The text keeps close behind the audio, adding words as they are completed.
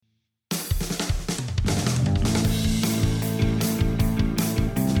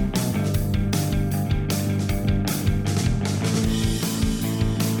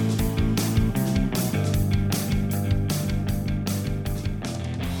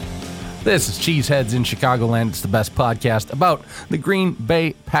This is Cheeseheads in Chicagoland. It's the best podcast about the Green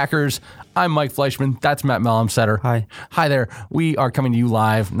Bay Packers. I'm Mike Fleischman. That's Matt Melhamsetter. Hi. Hi there. We are coming to you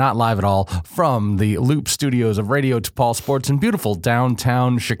live, not live at all, from the Loop Studios of Radio Topol Sports in beautiful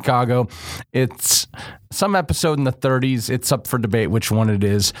downtown Chicago. It's some episode in the 30s. It's up for debate which one it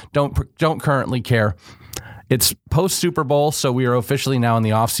is. Don't currently care. It's post-Super Bowl, so we are officially now in the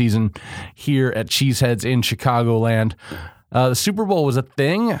offseason here at Cheeseheads in Chicagoland. The Super Bowl was a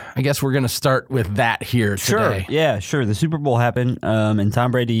thing. I guess we're going to start with that here today. Sure. The Super Bowl happened, and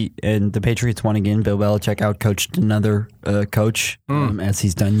Tom Brady and the Patriots won again. Bill Belichick outcoached another coach, as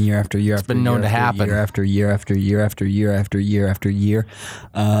he's done year after year. It's been known to happen. Year after year after year after year after year after year.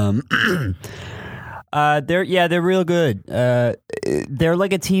 They're real good. They're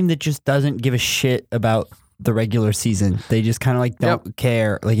like a team that just doesn't give a shit about the regular season. They just kind of don't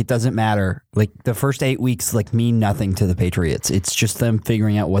care. Like, it doesn't matter. Like, the first 8 weeks mean nothing to the Patriots. It's just them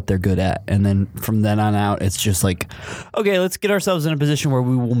figuring out what they're good at, and then from then on out, it's just like, okay, let's get ourselves in a position where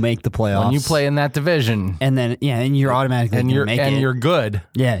we will make the playoffs. When you play in that division, and then and you're automatically you're good.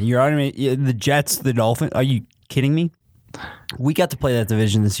 Yeah, you're automatically the Jets, the Dolphins. Are you kidding me? We got to play that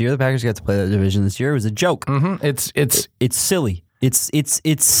division this year. The Packers got to play that division this year. It was a joke. Mm-hmm. It's silly.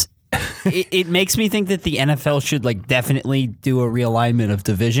 It makes me think that the NFL should definitely do a realignment of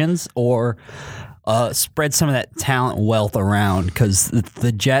divisions or spread some of that talent wealth around, because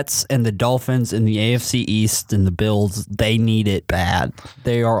the Jets and the Dolphins and the AFC East and the Bills, they need it bad.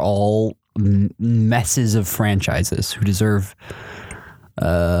 They are all messes of franchises who deserve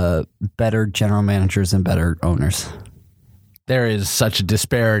better general managers and better owners. There is such a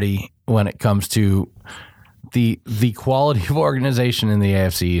disparity when it comes to the quality of organization in the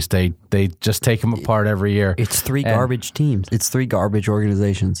AFC East. They just take them apart every year. It's three garbage teams. It's three garbage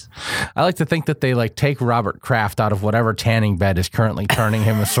organizations. I like to think that they take Robert Kraft out of whatever tanning bed is currently turning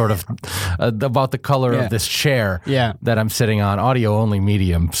him a sort of about the color of this chair that I'm sitting on. Audio only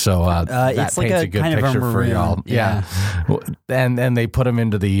medium, so that it's paints a good picture for y'all. Yeah. And they put him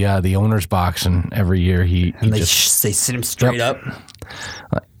into the owner's box, and every year they sit him straight up.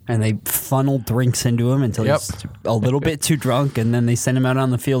 And they funnel drinks into him until he's a little bit too drunk, and then they send him out on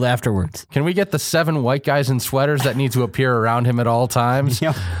the field afterwards. Can we get the 7 white guys in sweaters that need to appear around him at all times?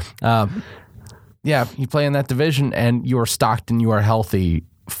 Yep. You play in that division, and you are stocked and you are healthy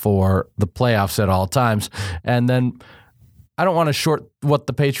for the playoffs at all times. And then I don't want to short what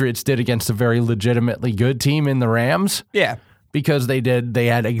the Patriots did against a very legitimately good team in the Rams. Yeah. Because they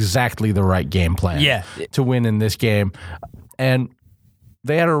had exactly the right game plan to win in this game. And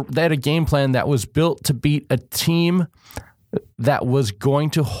they had a game plan that was built to beat a team that was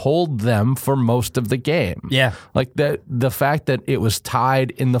going to hold them for most of the game. Yeah. The fact that it was tied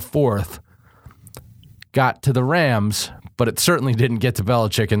in the fourth got to the Rams, but it certainly didn't get to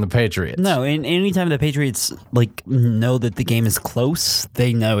Belichick and the Patriots. No, and anytime the Patriots know that the game is close,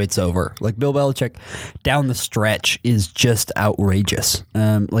 they know it's over. Bill Belichick down the stretch is just outrageous.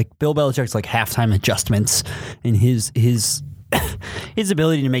 Bill Belichick's halftime adjustments and his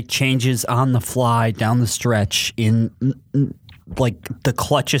ability to make changes on the fly down the stretch in the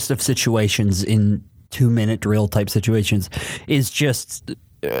clutchest of situations, in 2-minute drill type situations, is just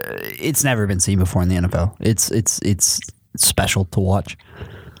it's never been seen before in the NFL. It's special to watch.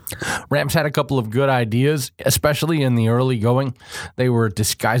 Rams had a couple of good ideas, especially in the early going. They were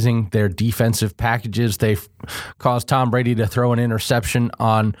disguising their defensive packages. They caused Tom Brady to throw an interception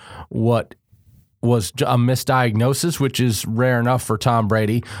on what was a misdiagnosis, which is rare enough for Tom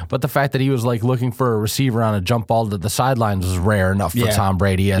Brady. But the fact that he was looking for a receiver on a jump ball to the sidelines was rare enough for Tom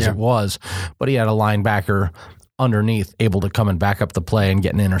Brady as it was. But he had a linebacker underneath able to come and back up the play and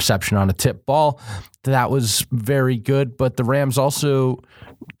get an interception on a tip ball. That was very good. But the Rams also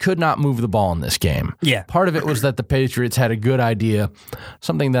could not move the ball in this game. Yeah. Part of it was that the Patriots had a good idea.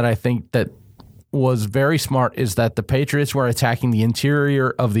 Something that I think that was very smart is that the Patriots were attacking the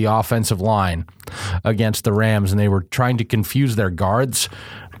interior of the offensive line against the Rams, and they were trying to confuse their guards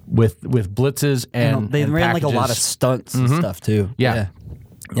with blitzes and they ran packages. a lot of stunts and stuff too. Yeah,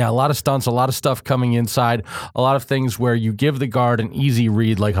 a lot of stunts, a lot of stuff coming inside, a lot of things where you give the guard an easy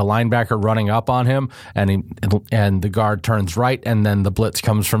read, like a linebacker running up on him, and the guard turns right, and then the blitz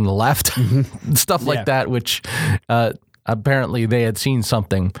comes from the left, stuff like that, which apparently they had seen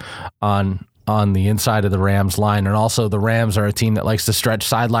something on the inside of the Rams line. And also the Rams are a team that likes to stretch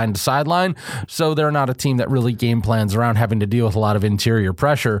sideline to sideline, so they're not a team that really game plans around having to deal with a lot of interior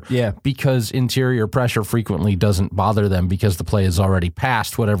pressure, because interior pressure frequently doesn't bother them because the play is already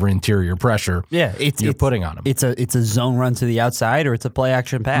past whatever interior pressure you're putting on them. It's a zone run to the outside, or it's a play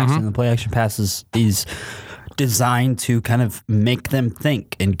action pass, and the play action pass is designed to kind of make them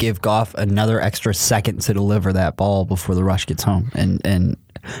think and give Goff another extra second to deliver that ball before the rush gets home. And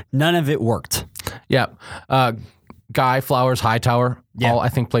none of it worked. Yeah. Guy, Flowers, Hightower, all I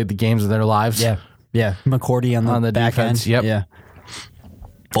think played the games of their lives. Yeah. Yeah. McCourty on the back defense, end. Yep. Yeah.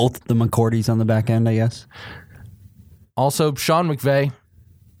 Both the McCourtys on the back end, I guess. Also, Sean McVay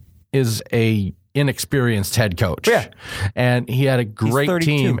is a inexperienced head coach. Yeah. And he had a great 32.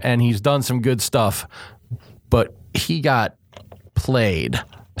 team, and he's done some good stuff, but he got played,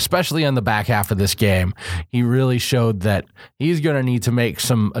 especially in the back half of this game. He really showed that he's going to need to make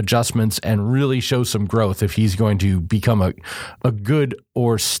some adjustments and really show some growth if he's going to become a good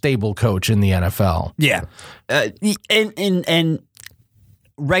or stable coach in the NFL. Yeah. And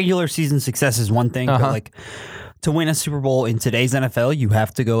regular season success is one thing, but like to win a Super Bowl in today's NFL, you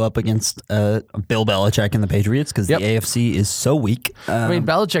have to go up against Bill Belichick and the Patriots because the AFC is so weak. I mean,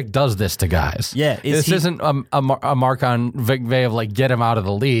 Belichick does this to guys. Yeah. This isn't a mark on Vic Vey of like, get him out of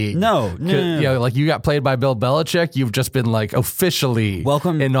the league. No. You know, like you got played by Bill Belichick, you've just been like officially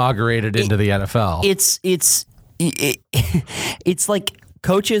inaugurated into the NFL. It's like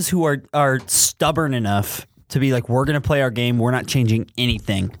coaches who are stubborn enough to be like, we're going to play our game. We're not changing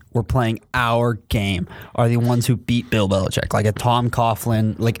anything. We're playing our game are the ones who beat Bill Belichick. Like a Tom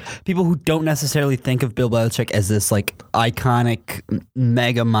Coughlin, like people who don't necessarily think of Bill Belichick as this like iconic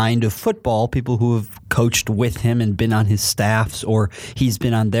mega mind of football, people who have coached with him and been on his staffs or he's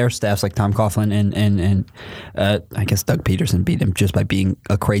been on their staffs like Tom Coughlin and I guess Doug Peterson beat him just by being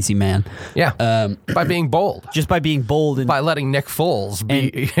a crazy man. Yeah. By being bold. Just by being bold. And by letting Nick Foles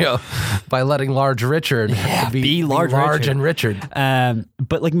be, by letting Large Richard be large and Richard.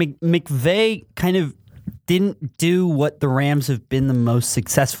 But like McVay kind of didn't do what the Rams have been the most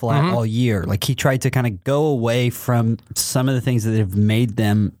successful at all year. Like he tried to kind of go away from some of the things that have made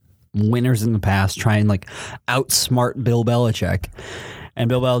them winners in the past, try and like outsmart Bill Belichick. And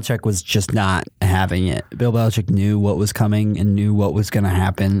Bill Belichick was just not having it. Bill Belichick knew what was coming and knew what was going to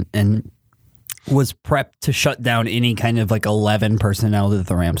happen and was prepped to shut down any kind of like 11 personnel that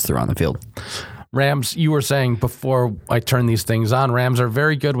the Rams threw on the field. Rams, you were saying before I turn these things on, Rams are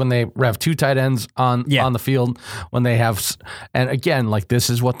very good when they have two tight ends on the field. When they have, and again, like this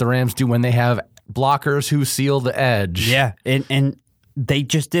is what the Rams do when they have blockers who seal the edge. Yeah, and they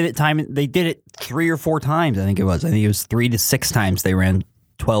just did it. They did it 3 or 4 times. I think it was 3 to 6 times they ran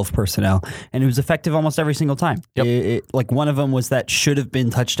 12 personnel, and it was effective almost every single time. Yep. Like one of them was that should have been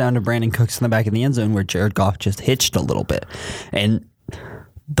touchdown to Brandon Cooks in the back of the end zone where Jared Goff just hitched a little bit, and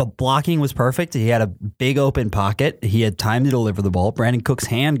the blocking was perfect. He had a big open pocket. He had time to deliver the ball. Brandon Cook's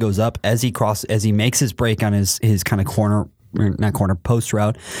hand goes up as he makes his break on his kind of post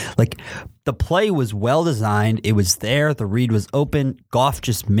route. Like the play was well designed. It was there. The read was open. Goff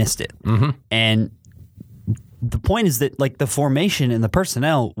just missed it. And the point is that like the formation and the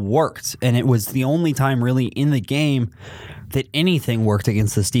personnel worked, and it was the only time really in the game that anything worked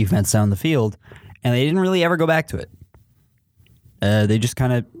against this defense down the field, and they didn't really ever go back to it. They just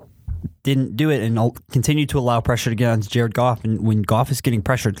kind of didn't do it and continued to allow pressure to get onto Jared Goff. And when Goff is getting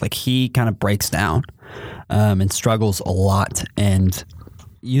pressured, like he kind of breaks down and struggles a lot. And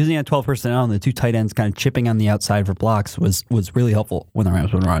using that 12 personnel and the 2 tight ends kind of chipping on the outside for blocks was really helpful when the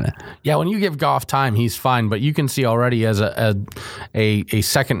Rams would run it. Yeah, when you give Goff time, he's fine. But you can see already as a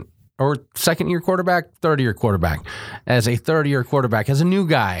second-year quarterback, third-year quarterback. As a third-year quarterback, as a new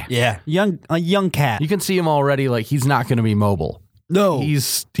guy. Yeah, a young cat. You can see him already like he's not going to be mobile. No.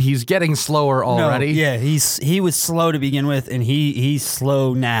 He's getting slower already. No, yeah, he was slow to begin with, and he's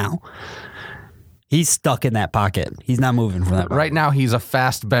slow now. He's stuck in that pocket. He's not moving from that pocket. Right now, he's a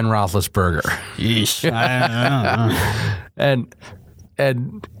fast Ben Roethlisberger. Yeesh. I don't know.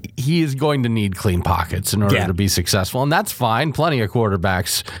 And he is going to need clean pockets in order to be successful, and that's fine. Plenty of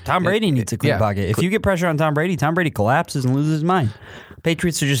quarterbacks. Tom Brady needs a clean pocket. If you get pressure on Tom Brady collapses and loses his mind.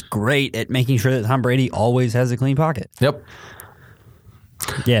 Patriots are just great at making sure that Tom Brady always has a clean pocket. Yep.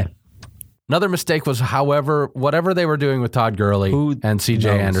 Yeah. Another mistake was, however, whatever they were doing with Todd Gurley and C.J.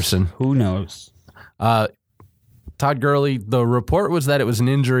 Anderson. Who knows? Todd Gurley, the report was that it was an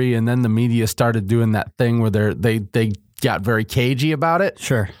injury, and then the media started doing that thing where they got very cagey about it.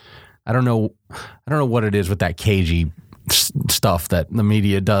 Sure. I don't know what it is with that cagey stuff that the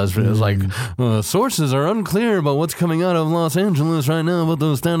media does, but it was like sources are unclear about what's coming out of Los Angeles right now about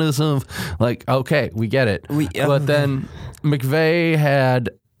the status of, like, okay, we get it. But then McVay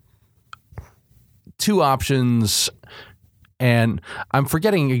had 2 options, And I'm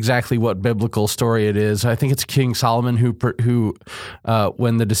forgetting exactly what biblical story it is. I think it's King Solomon who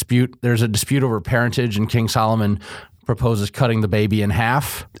when there's a dispute over parentage, and King Solomon proposes cutting the baby in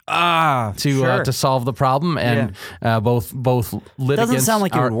half to solve the problem, and both litigants doesn't sound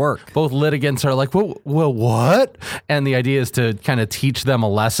like it would work. Both litigants are like, well, what? And the idea is to kind of teach them a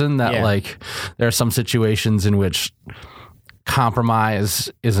lesson that like there are some situations in which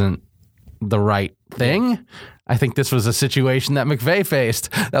compromise isn't the right thing. I think this was a situation that McVay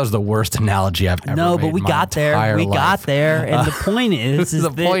faced. That was the worst analogy I've ever made. No, but we got there. We got there. And the point is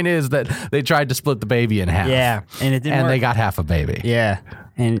point is that they tried to split the baby in half. Yeah. And it didn't work. And they got half a baby. Yeah.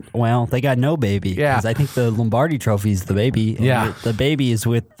 And, well, they got no baby. Yeah. Because I think the Lombardi Trophy is the baby. And the baby is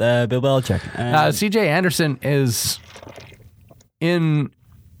with Bill Belichick. C.J. Anderson is in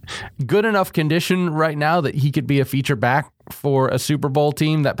good enough condition right now that he could be a feature back for a Super Bowl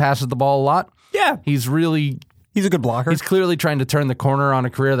team that passes the ball a lot. Yeah. He's a good blocker. He's clearly trying to turn the corner on a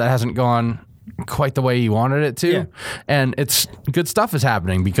career that hasn't gone quite the way he wanted it to. Yeah. And it's good stuff is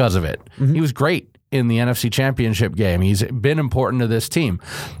happening because of it. Mm-hmm. He was great in the NFC Championship game. He's been important to this team.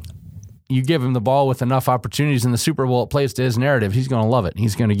 You give him the ball with enough opportunities in the Super Bowl, it plays to his narrative. He's going to love it.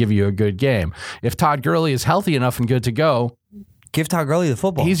 He's going to give you a good game. If Todd Gurley is healthy enough and good to go, give Todd Gurley the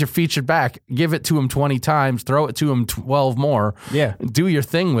football. He's your featured back. Give it to him 20 times. Throw it to him 12 more. Yeah. Do your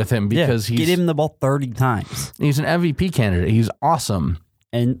thing with him because get him the ball 30 times. He's an MVP candidate. He's awesome.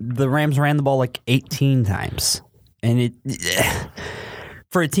 And the Rams ran the ball like 18 times. And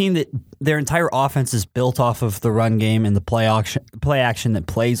for a team that their entire offense is built off of the run game and the play action that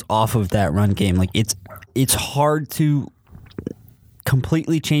plays off of that run game, like it's hard to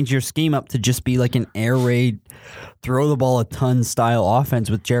completely change your scheme up to just be like an air raid, throw the ball a ton style offense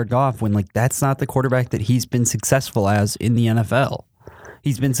with Jared Goff when like that's not the quarterback that he's been successful as in the NFL.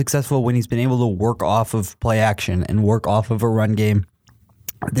 He's been successful when he's been able to work off of play action and work off of a run game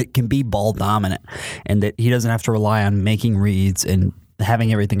that can be ball dominant and that he doesn't have to rely on making reads and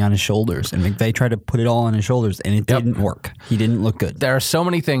having everything on his shoulders. And McVay tried to put it all on his shoulders and it didn't work. He didn't look good. There are so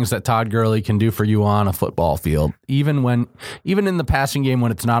many things that Todd Gurley can do for you on a football field. Even in the passing game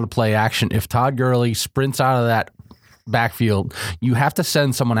when it's not a play action, if Todd Gurley sprints out of that backfield, you have to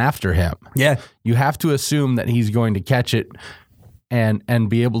send someone after him. Yeah. You have to assume that he's going to catch it and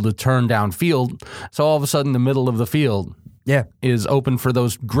be able to turn downfield. So all of a sudden the middle of the field is open for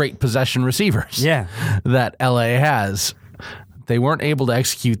those great possession receivers that LA has. They weren't able to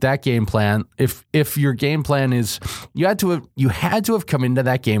execute that game plan. If your game plan is you had to have come into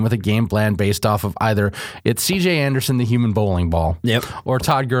that game with a game plan based off of either it's C.J. Anderson, the human bowling ball, or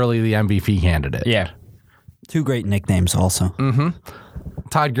Todd Gurley, the MVP candidate. Yeah, two great nicknames also. Mm-hmm.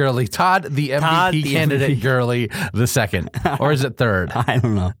 Todd Gurley, Todd the MVP candidate, Gurley the second, or is it third? I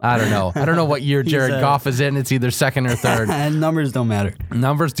don't know. I don't know what year Jared Goff is in. It's either second or third. Numbers don't matter.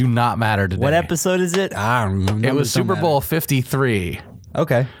 Numbers do not matter today. What episode is it? I don't know. It was Super Bowl 53.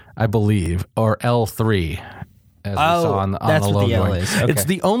 Okay, I believe, or L3. As we saw on the logo. The L is. Okay. It's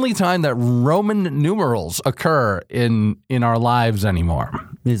the only time that Roman numerals occur in our lives anymore.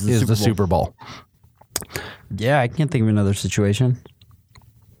 Is the Super Bowl. Yeah, I can't think of another situation.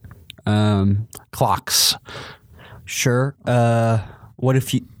 Clocks. Sure. What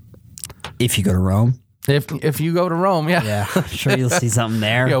if you go to Rome? If you go to Rome, yeah, sure you'll see something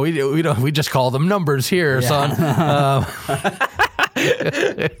there. Yeah, we just call them numbers here, son.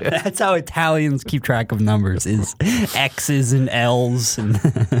 That's how Italians keep track of numbers: is X's and L's and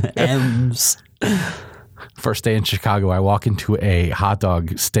M's. First day in Chicago, I walk into a hot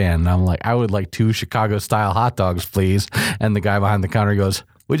dog stand and I'm like, I would like 2 Chicago style hot dogs, please. And the guy behind the counter goes,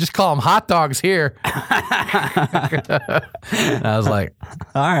 we just call them hot dogs here. And I was like,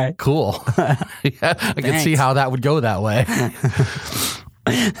 all right, cool. Yeah, I can see how that would go that way.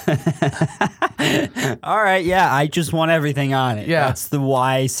 All right, yeah, I just want everything on it. Yeah. That's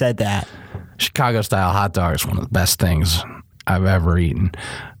why I said that. Chicago style hot dog is one of the best things I've ever eaten.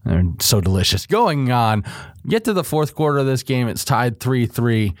 They're so delicious. Going on, get to the fourth quarter of this game, it's tied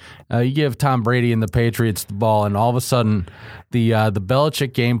 3-3. You give Tom Brady and the Patriots the ball, and all of a sudden the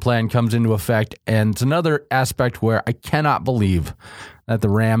Belichick game plan comes into effect. And it's another aspect where I cannot believe that the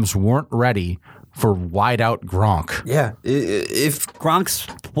Rams weren't ready for wide out Gronk. Yeah, if Gronk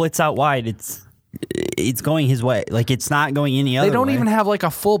splits out wide, it's going his way. Like, it's not going any other way. They don't even have like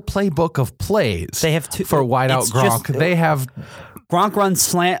a full playbook of plays. They have two for wide out Gronk. They have Gronk run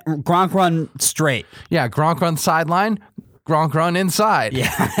slant, Gronk run straight. Yeah, Gronk run sideline, Gronk run inside.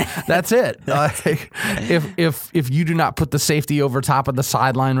 Yeah, that's it. If you do not put the safety over top of the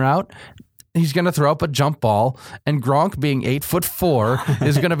sideline route, he's going to throw up a jump ball, and Gronk, being 8'4",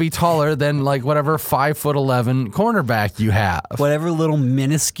 is going to be taller than like whatever 5'11" cornerback you have. Whatever little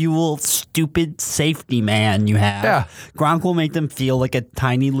minuscule, stupid safety man you have, Yeah. Gronk will make them feel like a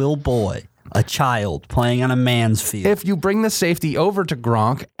tiny little boy, a child playing on a man's field. If you bring the safety over to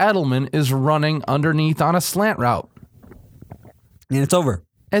Gronk, Edelman is running underneath on a slant route. And it's over.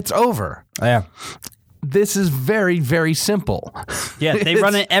 It's over. Yeah. This is very, very simple. Yeah, they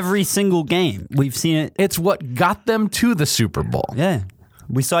run it every single game. We've seen it. It's what got them to the Super Bowl. Yeah.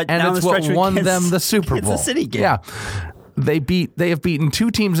 We saw it And down it's the what stretch won against them the Super Bowl. Kansas City game. Yeah. They have beaten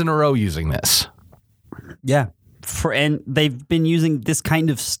 2 teams in a row using this. Yeah. And they've been using this kind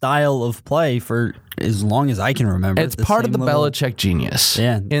of style of play for as long as I can remember. It's part of the Belichick genius.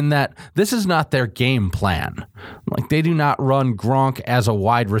 Yeah. In that this is not their game plan. Like, they do not run Gronk as a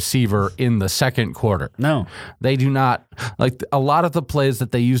wide receiver in the second quarter. No. They do not, like, a lot of the plays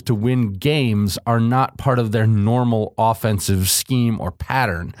that they use to win games are not part of their normal offensive scheme or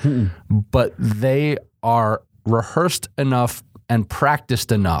pattern, but they are rehearsed enough and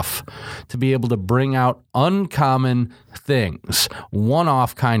practiced enough to be able to bring out uncommon things,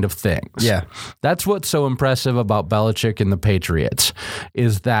 one-off kind of things. Yeah. That's what's so impressive about Belichick and the Patriots,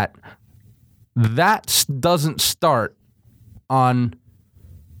 is that doesn't start on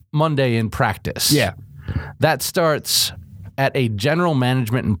Monday in practice. Yeah. That starts at a general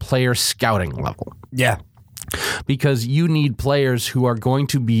management and player scouting level, Yeah. because you need players who are going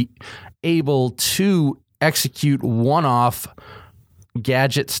to be able to execute one-off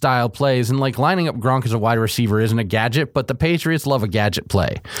gadget style plays. And like, lining up Gronk as a wide receiver isn't a gadget, but the Patriots love a gadget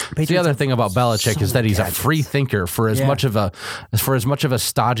play. The other thing about Belichick is that he's a free thinker. For as much of a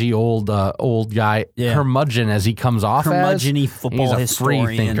stodgy old guy, curmudgeon as he comes off Curmudgeon-y as, football he's a free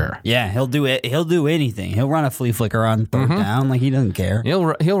historian. thinker. Yeah, he'll do it. He'll do anything. He'll run a flea flicker on third down, like he doesn't care. He'll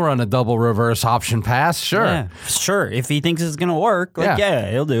run a double reverse option pass, sure. Yeah, sure. If he thinks it's gonna work,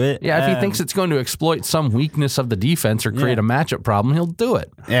 he'll do it. Yeah, if he thinks it's going to exploit some weakness of the defense or create a matchup problem, he'll do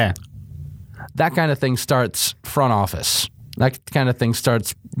it. Yeah. That kind of thing starts front office. That kind of thing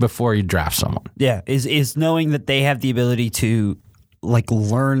starts before you draft someone. Yeah, is knowing that they have the ability to like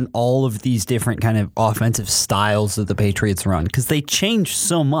learn all of these different kind of offensive styles that the Patriots run, because they change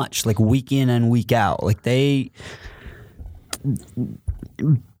so much, like week in and week out. Like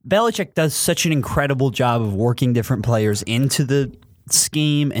Belichick does such an incredible job of working different players into the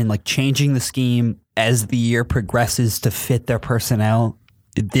scheme and like changing the scheme as the year progresses to fit their personnel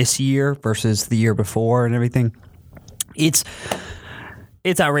this year versus the year before and everything. It's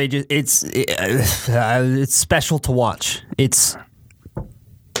outrageous. It's special to watch. It's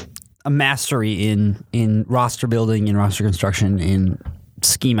a mastery in roster building, in roster construction, in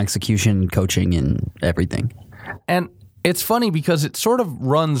scheme execution, coaching, and everything. And it's funny because it sort of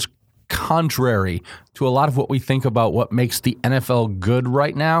runs contrary to a lot of what we think about what makes the NFL good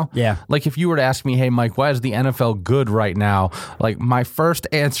right now. Yeah. Like, if you were to ask me, hey, Mike, why is the NFL good right now? Like, my first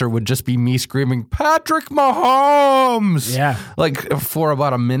answer would just be me screaming, Patrick Mahomes! Yeah. Like, for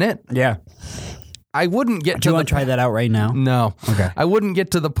about a minute. Yeah. I wouldn't get Do you want to try that out right now? No. Okay. I wouldn't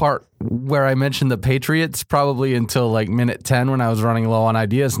get to the part where I mentioned the Patriots probably until like minute 10 when I was running low on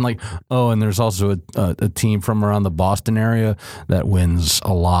ideas. And like, oh, and there's also a team from around the Boston area that wins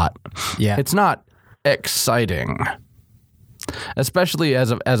a lot. Yeah. It's not exciting, especially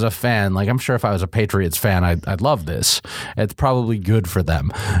as a fan. Like, I'm sure if I was a Patriots fan, I'd love this. It's probably good for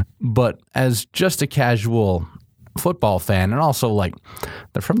them. But as just a casual football fan, and also like,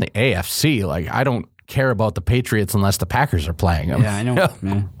 they're from the AFC. Like, I don't care about the Patriots unless the Packers are playing them. Yeah, I know.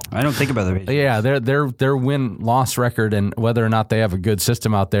 Yeah. I don't think about the Patriots. Yeah, their win-loss record and whether or not they have a good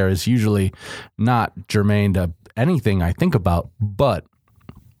system out there is usually not germane to anything I think about, but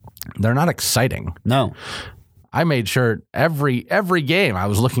they're not exciting. No. I made sure every game I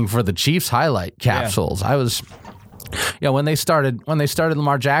was looking for the Chiefs highlight capsules. I was when they started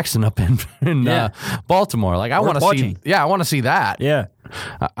Lamar Jackson up in Baltimore, like, I want to see. Yeah, I want to see that. Yeah.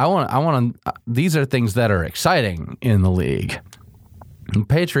 I want to. These are things that are exciting in the league. And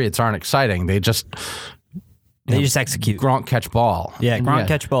Patriots aren't exciting. They just execute. Gronk catch ball. Yeah, Gronk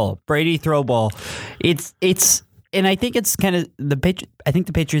catch ball. Brady throw ball. It's and I think it's kind of I think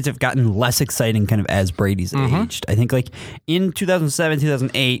the Patriots have gotten less exciting kind of as Brady's aged. I think like in 2007,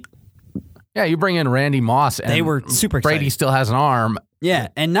 2008. Yeah, you bring in Randy Moss, and they were super exciting. Brady still has an arm. Yeah,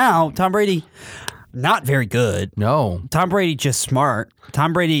 and now Tom Brady, not very good. No. Tom Brady just smart.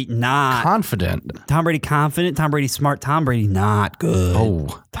 Tom Brady not confident. Tom Brady confident. Tom Brady smart. Tom Brady not good.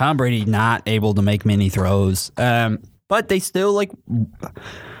 Oh. Tom Brady not able to make many throws. But they still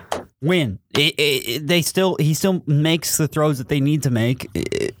win. He still makes the throws that they need to make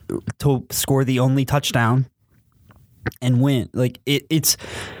to score the only touchdown and win. Like it's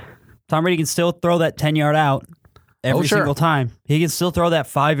Tom Brady can still throw that 10-yard out every single time. He can still throw that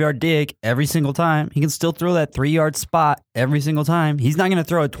 5-yard dig every single time. He can still throw that 3-yard spot every single time. He's not going to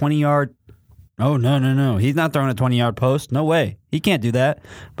throw a 20-yard. Oh no! He's not throwing a 20-yard post. No way. He can't do that.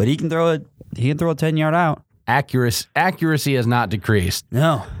 But he can throw a 10-yard out. Accuracy has not decreased.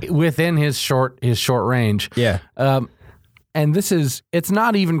 No, within his short range. Yeah. And it's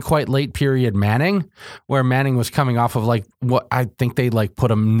not even quite late period Manning, where Manning was coming off of like what I think they like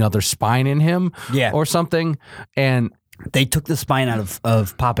put another spine in him, or something, and they took the spine out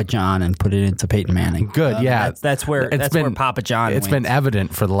of Papa John and put it into Peyton Manning. Good, yeah. That's where Papa John. It's been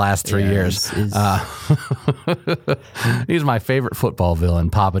evident for the last 3 years. He's my favorite football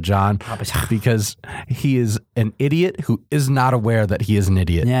villain, Papa John, because he is an idiot who is not aware that he is an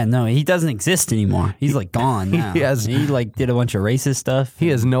idiot. Yeah, no, he doesn't exist anymore. He's like gone now. He like did a bunch of racist stuff. He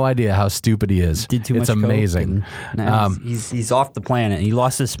has no idea how stupid he is. Did too much. It's amazing. He's off the planet. He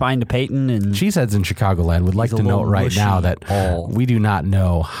lost his spine to Peyton, and Cheeseheads in Chicagoland would like to note right now that we do not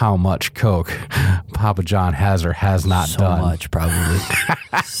know how much coke Papa John has or has not done. So much, probably.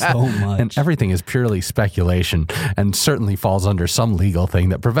 So much. And everything is purely speculation and certainly falls under some legal thing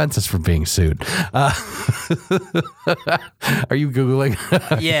that prevents us from being sued. Are you Googling?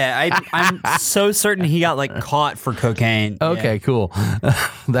 Yeah, I'm so certain he got like caught for cocaine. Okay, cool.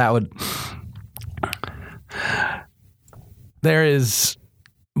 That would... There is...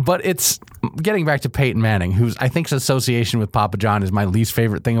 But it's getting back to Peyton Manning, who's I think's association with Papa John is my least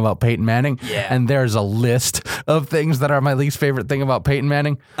favorite thing about Peyton Manning. Yeah. And there's a list of things that are my least favorite thing about Peyton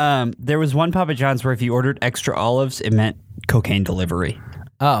Manning. There was one Papa John's where if you ordered extra olives, it meant cocaine delivery.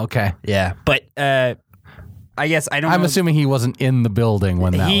 Oh, okay. Yeah. But I guess I don't know. I'm assuming he wasn't in the building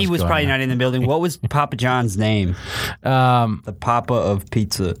when that was He was probably not in the building. What was Papa John's name? The Papa of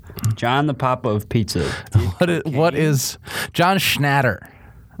Pizza. John the Papa of Pizza. What is John Schnatter?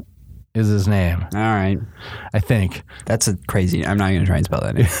 Is his name. All right. I think. That's a crazy... I'm not going to try and spell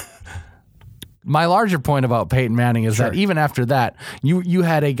that name. My larger point about Peyton Manning is that even after that, you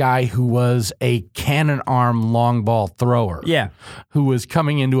had a guy who was a cannon arm long ball thrower. Yeah. Who was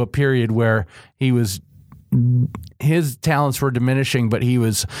coming into a period where his talents were diminishing, but he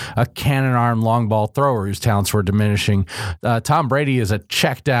was a cannon arm long ball thrower whose talents were diminishing. Tom Brady is a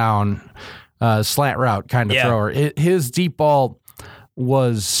check down, slant route kind of thrower. His deep ball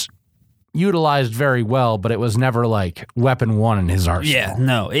was utilized very well, but it was never like weapon one in his arsenal. Yeah,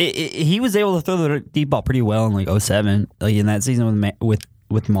 no. He was able to throw the deep ball pretty well in like 2007, like in that season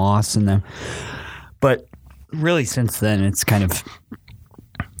with Moss and them. But really since then, it's kind of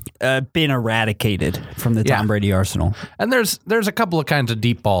been eradicated from the Tom Brady arsenal. And there's a couple of kinds of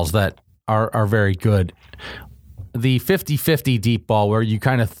deep balls that are very good. The 50-50 deep ball where you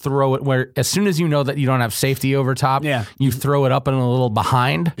kind of throw it where as soon as you know that you don't have safety over top, you throw it up and a little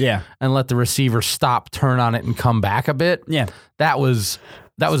behind and let the receiver stop, turn on it, and come back a bit. Yeah. That was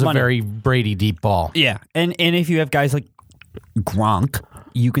a very Brady deep ball. Yeah. And if you have guys like Gronk,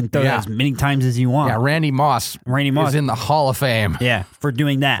 you can throw that as many times as you want. Yeah, Randy Moss is in the Hall of Fame. Yeah, for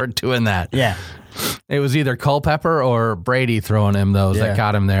doing that. Yeah. It was either Culpepper or Brady throwing him those that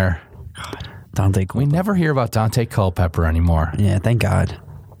got him there. God. Dante Culpepper. We never hear about Dante Culpepper anymore. Yeah, thank God.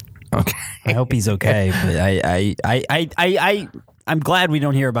 Okay. I hope he's okay, but I'm glad we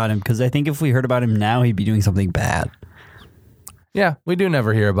don't hear about him because I think if we heard about him now, he'd be doing something bad. Yeah, we do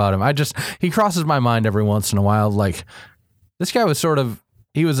never hear about him. He crosses my mind every once in a while. Like, this guy was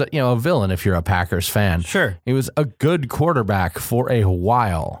he was a villain if you're a Packers fan. Sure. He was a good quarterback for a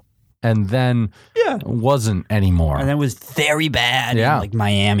while and then wasn't anymore. And then was very bad in like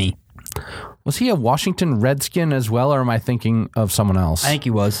Miami. Was he a Washington Redskin as well, or am I thinking of someone else? I think he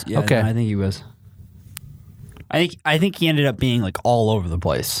was. Yeah, okay. No, I think he was. I think he ended up being like all over the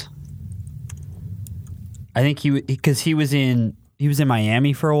place. I think because he was in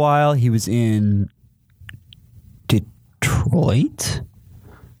Miami for a while. He was in Detroit.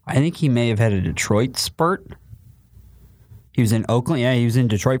 I think he may have had a Detroit spurt. He was in Oakland. Yeah, he was in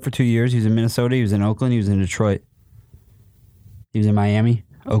Detroit for 2 years. He was in Minnesota. He was in Oakland. He was in Detroit. He was in Miami.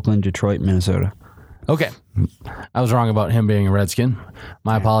 Oakland, Detroit, Minnesota. Okay. I was wrong about him being a Redskin.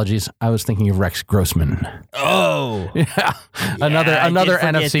 My apologies. I was thinking of Rex Grossman. Oh. Yeah. Another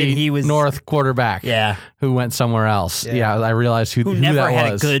NFC North quarterback who went somewhere else. Yeah, I realized who never that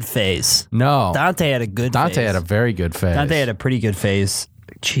had was. A good phase. No. Dante had a good phase. Dante had a very good phase. Dante had a pretty good phase.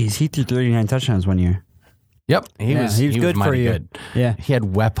 Jeez, he threw 39 touchdowns one year. Yep. He was good for you. Good. Yeah. He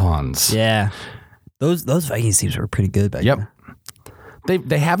had weapons. Yeah. Those Vikings teams were pretty good back then.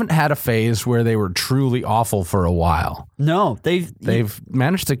 they haven't had a phase where they were truly awful for a while. No, They've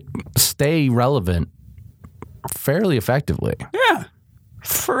managed to stay relevant fairly effectively. Yeah.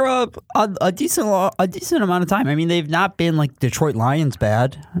 For a decent amount of time. I mean, they've not been like Detroit Lions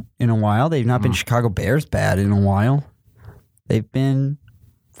bad in a while. They've not been Chicago Bears bad in a while. They've been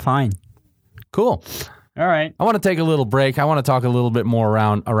fine. Cool. All right. I want to take a little break. I want to talk a little bit more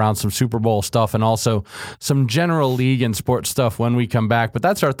around some Super Bowl stuff and also some general league and sports stuff when we come back. But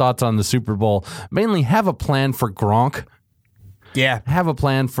that's our thoughts on the Super Bowl. Mainly have a plan for Gronk. Yeah. Have a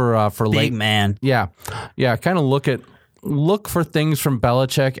plan for Big late man. Yeah. Kind of look for things from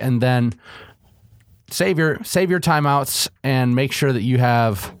Belichick and then save your timeouts and make sure that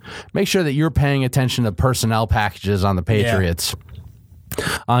you're paying attention to personnel packages on the Patriots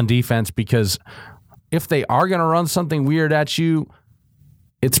on defense, because if they are going to run something weird at you,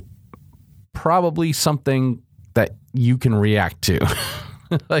 it's probably something that you can react to.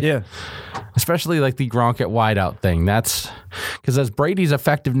 Especially like the Gronk at wideout thing. That's because as Brady's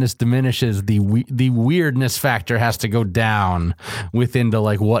effectiveness diminishes, the weirdness factor has to go down within to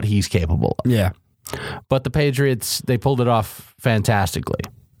like what he's capable of. Yeah. But the Patriots, they pulled it off fantastically.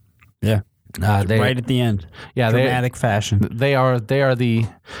 Yeah. Right at the end. Yeah, dramatic fashion. They're the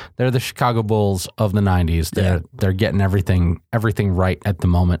Chicago Bulls of the 90s. They're getting everything right at the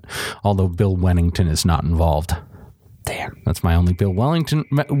moment. Although Bill Wennington is not involved. Damn, that's my only Bill Wellington.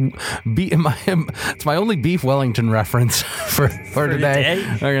 It's my only Beef Wellington reference for today.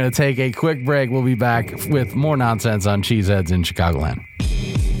 We're gonna take a quick break. We'll be back with more nonsense on Cheeseheads in Chicagoland.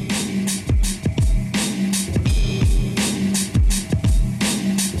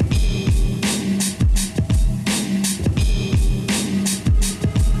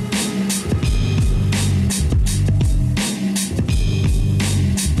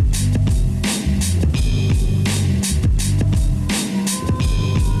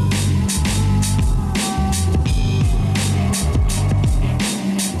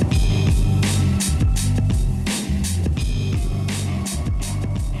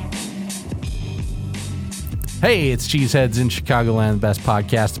 Hey, it's Cheeseheads in Chicagoland, the best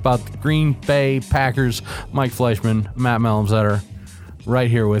podcast about the Green Bay Packers. Mike Fleischman, Matt Melmzetter, right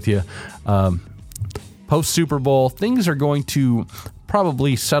here with you. Post-Super Bowl, things are going to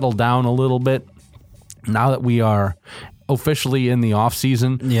probably settle down a little bit now that we are officially in the off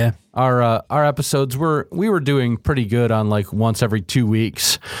season. Yeah. Our episodes we were doing pretty good on like once every 2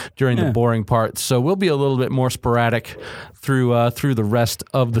 weeks during the boring parts. So we'll be a little bit more sporadic through the rest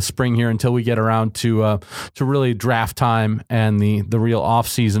of the spring here until we get around to really draft time and the real off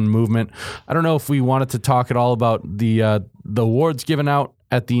season movement. I don't know if we wanted to talk at all about the awards given out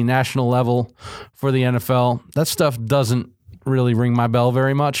at the national level for the NFL. That stuff doesn't really ring my bell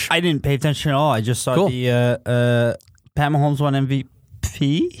very much. I didn't pay attention at all. I just saw the Pat Mahomes won MVP.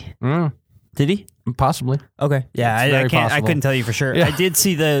 Did he? Possibly. Okay. Yeah, I couldn't tell you for sure. Yeah. I did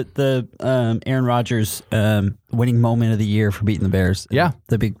see the Aaron Rodgers winning moment of the year for beating the Bears. Yeah,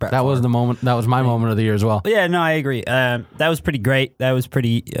 the big. That was the moment. That was my moment of the year as well. Yeah, no, I agree. That was pretty great. That was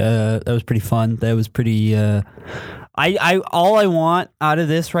pretty fun. That was pretty. I all I want out of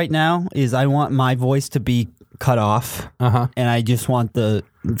this right now is I want my voice to be cut off, and I just want the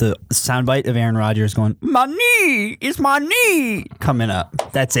soundbite of Aaron Rodgers going, "My knee is my knee," coming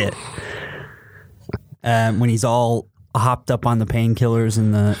up. That's it. When he's all hopped up on the painkillers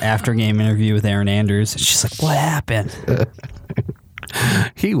in the after game interview with Aaron Andrews, it's just like, what happened?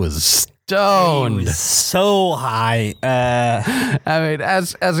 He was stoned. He was so high. I mean,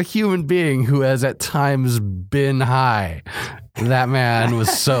 as a human being who has at times been high, that man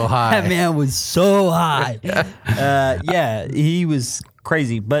was so high. That man was so high. Yeah, he was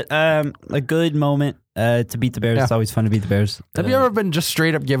crazy, but a good moment to beat the Bears. Yeah. It's always fun to beat the Bears. Have you ever been just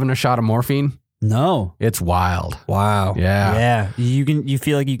straight up given a shot of morphine? No. It's wild. Wow. Yeah. You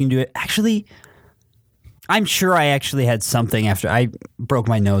feel like you can do it. Actually, I'm sure I actually had something after I broke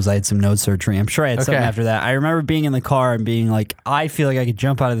my nose. I had some nose surgery. I'm sure I had something after that. I remember being in the car and being like, I feel like I could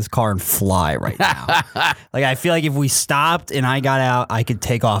jump out of this car and fly right now. Like, I feel like if we stopped and I got out, I could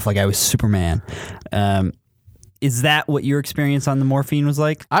take off like I was Superman. Is that what your experience on the morphine was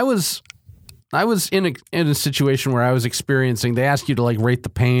like? I was in a situation where I was experiencing. They ask you to like rate the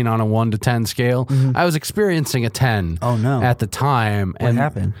pain on a 1 to 10 scale. Mm-hmm. I was experiencing a 10. Oh no! At the time, what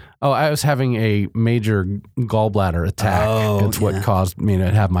happened? Oh, I was having a major gallbladder attack. It's what caused me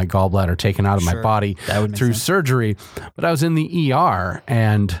to have my gallbladder taken out of my body through surgery. But I was in the ER,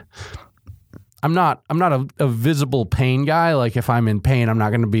 and I'm not a visible pain guy. Like if I'm in pain, I'm not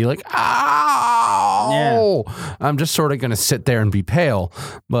going to be like, ow. Yeah. I'm just sort of going to sit there and be pale.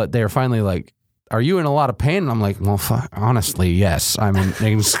 But they're finally like, are you in a lot of pain? And I'm like, well, honestly, yes. I'm in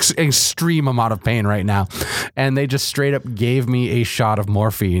an extreme amount of pain right now. And they just straight up gave me a shot of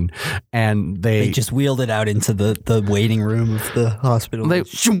morphine, and They just wheeled it out into the waiting room of the hospital.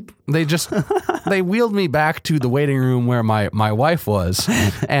 They wheeled me back to the waiting room where my wife was.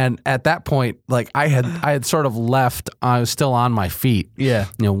 And at that point, like I had sort of left. I was still on my feet. Yeah.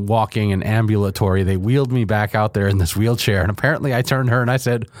 Walking and ambulatory. They wheeled me back out there in this wheelchair. And apparently I turned her and I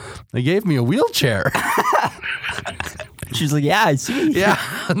said, they gave me a wheelchair. She's like, yeah, I see. Yeah,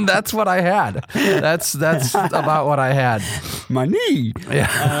 that's what I had. That's about what I had. My knee.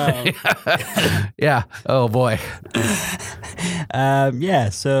 Yeah. Yeah. Oh boy.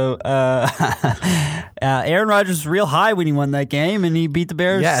 So Aaron Rodgers was real high when he won that game, and he beat the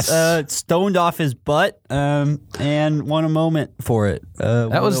Bears. Yes. Stoned off his butt, and won a moment for it.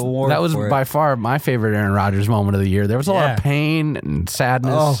 That was by far my favorite Aaron Rodgers moment of the year. There was a lot of pain and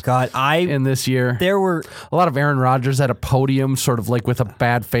sadness. Oh God, in this year there were a lot of Aaron Rodgers at a podium, sort of like with a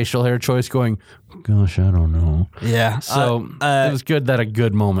bad facial hair choice, going, "Gosh, I don't know." Yeah. So it was good that a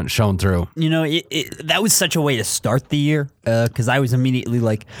good moment shone through. You know, that was such a way to start the year, because I was immediately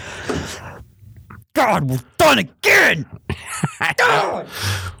like, God, we're done again.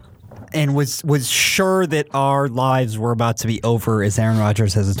 And was sure that our lives were about to be over as Aaron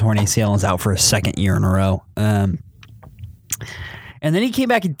Rodgers has a torn ACL and is out for a second year in a row. And then he came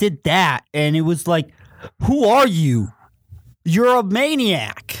back and did that, and it was like, who are you? You're a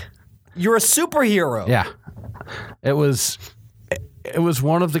maniac. You're a superhero. Yeah. It was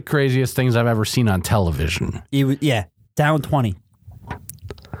one of the craziest things I've ever seen on television. Down 20.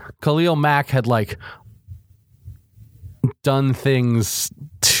 Khalil Mack had like done things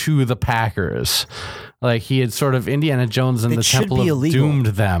to the Packers. Like he had sort of Indiana Jones and the Temple of Doomed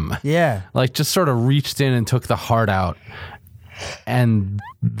them. Yeah. Like just sort of reached in and took the heart out. And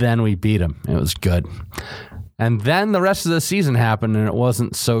then we beat him. It was good. And then the rest of the season happened, and it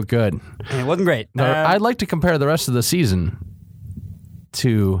wasn't so good. And it wasn't great. I'd like to compare the rest of the season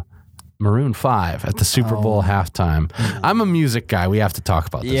to Maroon 5 at the Super Bowl halftime. I'm a music guy. We have to talk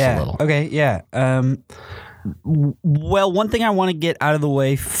about this a little. Okay, yeah. Well, one thing I want to get out of the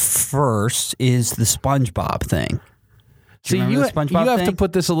way first is the SpongeBob thing. See, you have to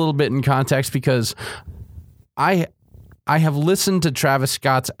put this a little bit in context, because I have listened to Travis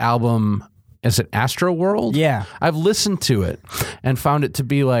Scott's album. Is it Astroworld? Yeah. I've listened to it and found it to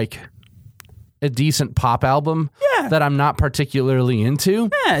be like a decent pop album that I'm not particularly into.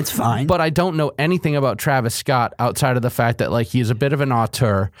 Yeah, it's fine. But I don't know anything about Travis Scott outside of the fact that like he's a bit of an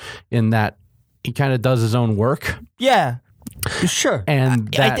auteur in that he kind of does his own work. Yeah. Sure.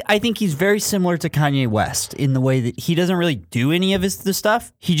 And I think he's very similar to Kanye West in the way that he doesn't really do any of the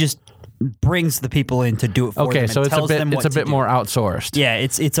stuff. He just brings the people in to do it for them. Okay, so it's a bit more outsourced. Yeah,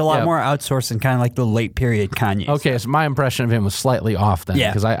 it's a lot more outsourced and kind of like the late period Kanye. Okay, so my impression of him was slightly off then,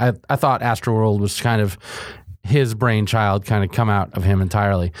 because I thought Astroworld was kind of his brainchild, kind of come out of him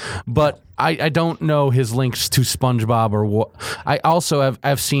entirely. But I don't know his links to SpongeBob or what. I also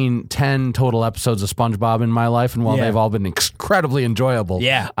I've seen 10 total episodes of SpongeBob in my life, and while they've all been incredibly enjoyable,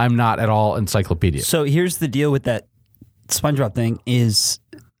 I'm not at all encyclopedic. So here's the deal with that SpongeBob thing is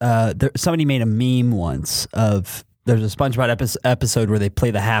somebody made a meme once of there's a SpongeBob episode where they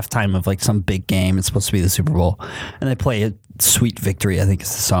play the halftime of like some big game. It's supposed to be the Super Bowl, and they play a Sweet Victory, I think is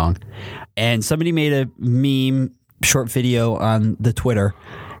the song. And somebody made a meme short video on the Twitter,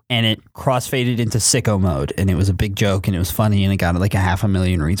 and it crossfaded into sicko mode, and it was a big joke, and it was funny, and it got like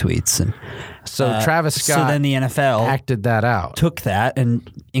 500,000 retweets. And so Travis Scott, so then the NFL acted that out, took that and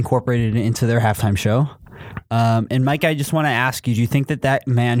incorporated it into their halftime show. And Mike, I just want to ask you, do you think that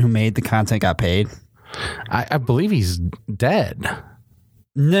man who made the content got paid? I believe he's dead.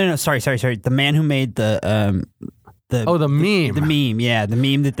 No, sorry. The man who made the meme. The meme, yeah. The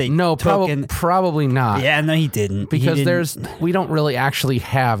meme that they probably not. Yeah, no, he didn't. Because we don't really actually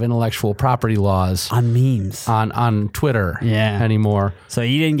have intellectual property laws on memes on Twitter anymore. So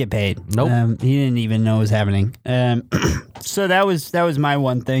he didn't get paid. Nope. He didn't even know it was happening. So that was my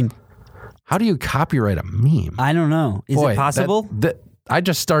one thing. How do you copyright a meme? I don't know. Is it possible? I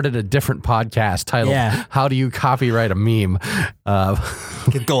just started a different podcast titled "How Do You Copyright a Meme?"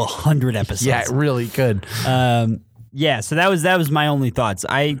 Could go 100 episodes. Yeah, it really could. So that was my only thoughts.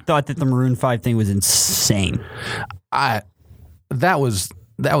 I thought that the Maroon 5 thing was insane. That was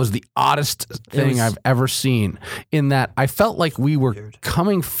the oddest thing I've ever seen. In that I felt like we were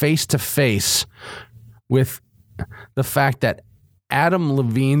coming face to face with the fact that Adam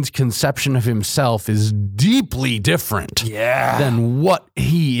Levine's conception of himself is deeply different than what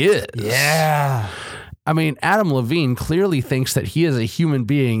he is. Yeah. I mean, Adam Levine clearly thinks that he is a human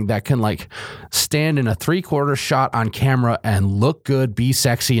being that can like stand in a 3/4 shot on camera and look good, be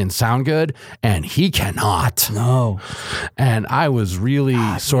sexy, and sound good, and he cannot. No. And I was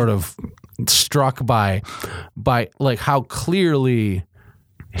really sort of struck by like how clearly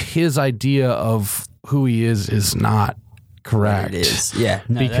his idea of who he is not correct. It is. Yeah.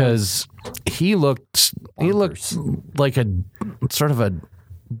 No, because he looked like a sort of a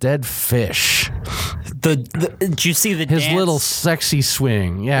dead fish. Did you see His dance? little sexy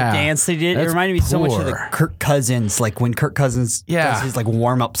swing? Yeah. The dance they did. It reminded me so much of the Kirk Cousins, like when Kirk Cousins does his like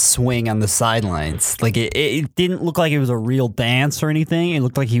warm up swing on the sidelines. Like it didn't look like it was a real dance or anything. It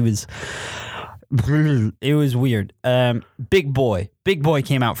looked like he was. It was weird. Big Boy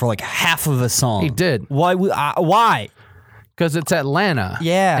came out for like half of a song. He did. Why? Why? Because it's Atlanta.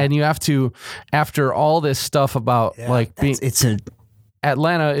 Yeah. And you have to, after all this stuff about like being,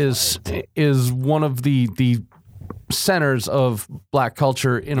 Atlanta is one of the centers of black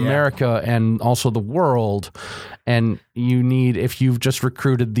culture in America and also the world. And you need, if you've just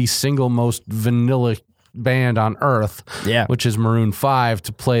recruited the single most vanilla band on earth, which is Maroon 5,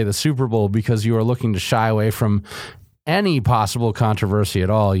 to play the Super Bowl because you are looking to shy away from any possible controversy at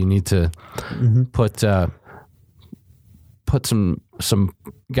all, you need to put some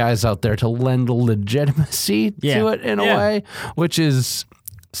guys out there to lend legitimacy to it in a way, which is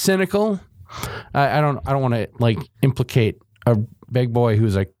cynical. I don't want to like implicate a Big Boy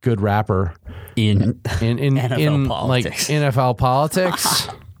who's a good rapper in NFL politics. Like NFL politics.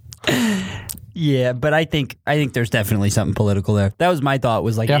 Yeah, but I think there's definitely something political there. That was my thought.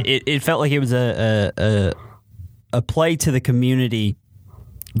 Was like it felt like it was a play to the community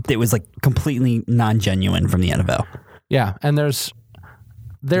that was like completely non-genuine from the NFL. Yeah, and there is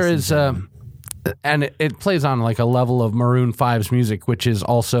and it plays on like a level of Maroon 5's music, which is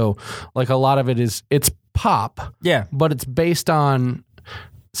also like a lot of it's pop. Yeah, but it's based on,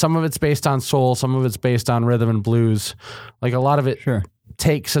 some of it's based on soul, some of it's based on rhythm and blues. Like a lot of it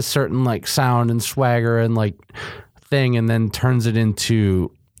takes a certain like sound and swagger and like thing and then turns it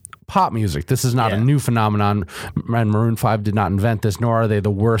into pop music. This is not a new phenomenon, and Maroon 5 did not invent this, nor are they the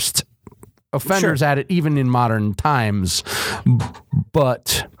worst offenders at it, even in modern times.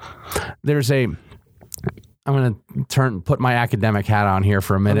 But there's I'm going to put my academic hat on here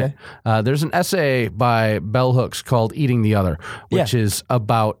for a minute. Okay. There's an essay by Bell Hooks called Eating the Other, which is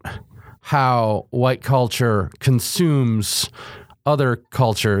about how white culture consumes other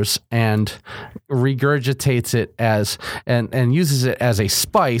cultures and regurgitates it as and uses it as a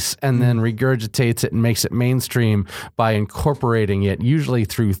spice, and then regurgitates it and makes it mainstream by incorporating it, usually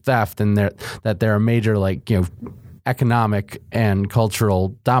through theft, and that there are major economic and cultural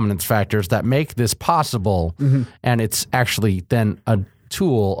dominance factors that make this possible, and it's actually then a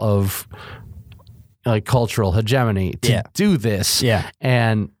tool of like cultural hegemony to do this,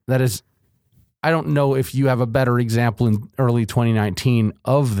 and that is. I don't know if you have a better example in early 2019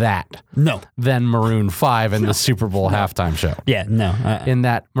 of that than Maroon 5 and the Super Bowl halftime show. Yeah, no. In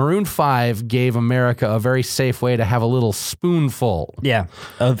that Maroon 5 gave America a very safe way to have a little spoonful. Yeah,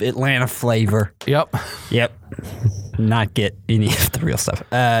 of Atlanta flavor. Yep. Not get any of the real stuff.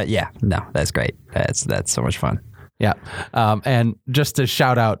 No, that's great. That's so much fun. Yeah. And just a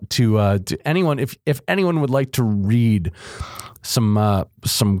shout out to anyone, if anyone would like to read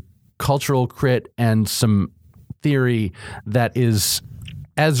some cultural crit and some theory that is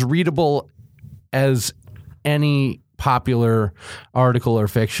as readable as any popular article or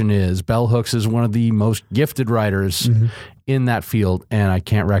fiction is, Bell Hooks is one of the most gifted writers in that field, and I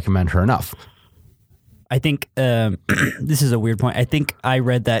can't recommend her enough. I think this is a weird point. I think I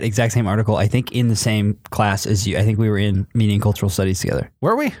read that exact same article, I think in the same class as you. I think we were in media and cultural studies together.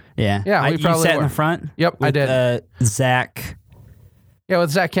 Were we? Yeah. Yeah, we probably you sat were. in the front? Yep, I did. Zach. Yeah,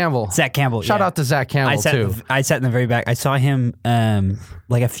 with Zach Campbell. Shout out to Zach Campbell, too. I sat in the very back. I saw him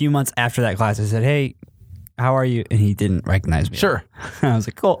like a few months after that class. I said, hey, how are you? And he didn't recognize me. Sure. I was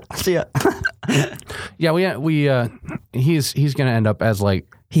like, cool. See ya. Yeah, he's going to end up as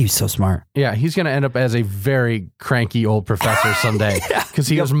like... He was so smart. Yeah, he's going to end up as a very cranky old professor someday because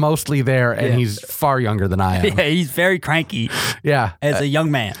he was mostly there and he's far younger than I am. Yeah, he's very cranky. Yeah. As a young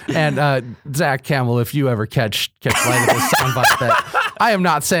man. And Zach Campbell, if you ever catch light of this soundbite, that I am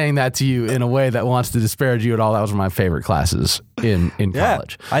not saying that to you in a way that wants to disparage you at all. That was one of my favorite classes in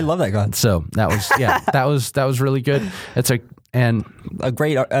college. I love that class. So that was really good. It's a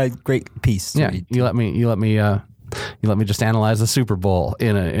great piece. Yeah, you let me just analyze the Super Bowl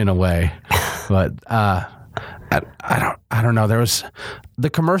in a way, but I don't know. The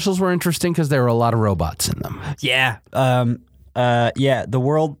commercials were interesting because there were a lot of robots in them. Yeah, Yeah, the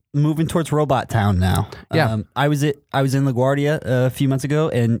world moving towards Robot Town now. Yeah. I was in LaGuardia a few months ago,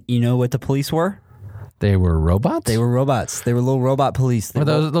 and you know what the police were? They were robots? They were robots. They were little robot police. Were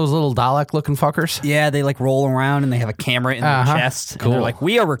those little Dalek-looking fuckers? Yeah, they like roll around and they have a camera in their chest. Cool. And they're like,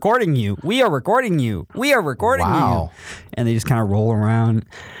 we are recording you. We are recording you. We are recording Wow. you. And they just kind of roll around.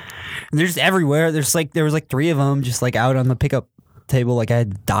 And they're just everywhere. There was like 3 of them just like out on the pickup table. Like I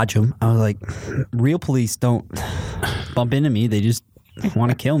had to dodge them. I was like, real police don't bump into me. They just want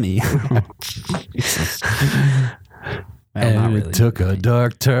to kill me. Well, And not really. it took a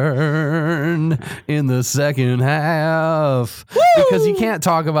dark turn in the second half. Because you can't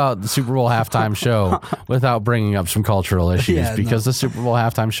talk about the Super Bowl halftime show without bringing up some cultural issues. Yeah, because the Super Bowl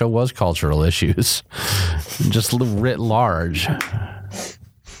halftime show was cultural issues, just writ large.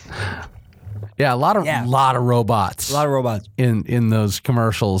 Yeah, a lot of robots. A lot of robots. in those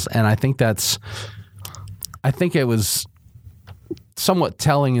commercials, and I think it was somewhat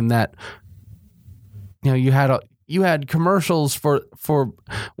telling in that you had commercials for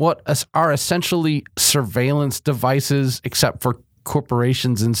what are essentially surveillance devices, except for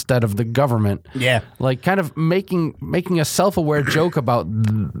corporations instead of the government. Yeah, like kind of making a self-aware joke about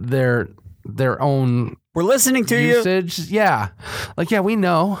their own we're listening to you. usage. Yeah, like we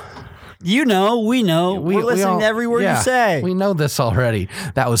know. You know, we know. We're listening to every word you say. We know this already.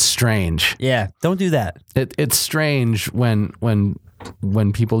 That was strange. Yeah, don't do that. It's strange when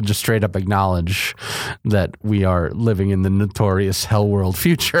people just straight up acknowledge that we are living in the notorious hell world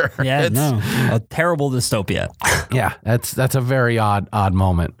future. Yeah, a terrible dystopia. Yeah, that's a very odd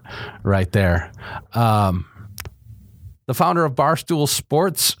moment right there. The founder of Barstool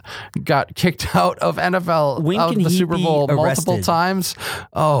Sports got kicked out of NFL When of can the he Super be Bowl multiple arrested? times.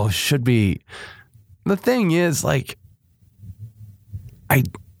 Oh, should be. The thing is,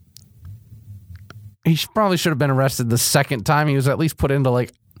 he probably should have been arrested the second time. He was at least put into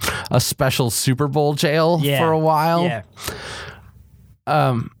a special Super Bowl jail for a while.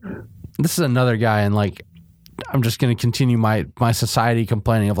 Yeah. This is another guy, and I'm just going to continue my society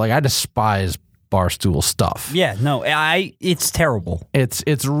complaining of I despise Barstool stuff. Yeah, no, it's terrible.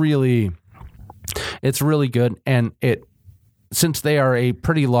 It's really good, and since they are a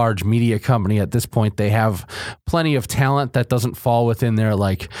pretty large media company at this point, they have plenty of talent that doesn't fall within their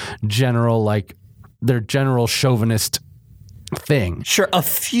general chauvinist thing. Sure, a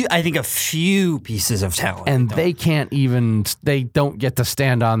few pieces of talent. And they don't get to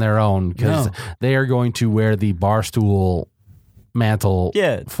stand on their own because they are going to wear the Barstool mantle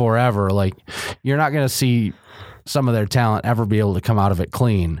forever. You're not going to see some of their talent ever be able to come out of it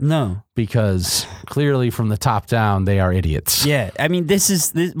clean. No. Because clearly from the top down, they are idiots. Yeah, I mean,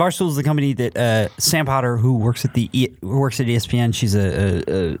 Barstool is the company that Sam Potter, who works at ESPN, she's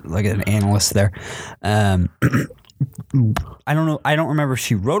an analyst there. I don't know. I don't remember if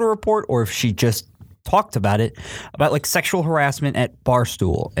she wrote a report or if she just talked about it, about sexual harassment at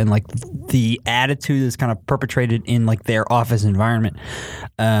Barstool and the attitude that's kind of perpetrated in their office environment,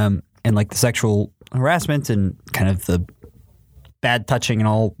 and the sexual harassment and kind of the bad touching and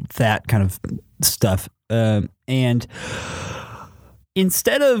all that kind of stuff. And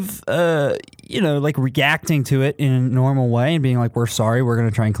instead of reacting to it in a normal way and being we're sorry, we're going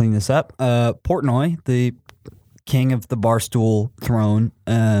to try and clean this up, Portnoy, the king of the Barstool throne,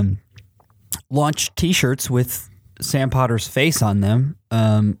 launched T-shirts with Sam Potter's face on them,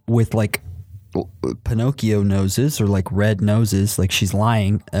 with Pinocchio noses or red noses, she's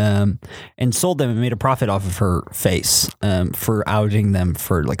lying, and sold them and made a profit off of her face, for outing them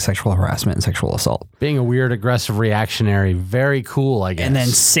for sexual harassment and sexual assault. Being a weird, aggressive reactionary, very cool, I guess. And then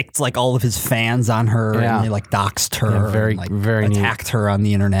sicked all of his fans on her, and they doxed her, very, and, very attacked her on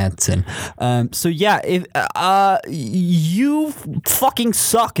the internet, and so yeah, if you fucking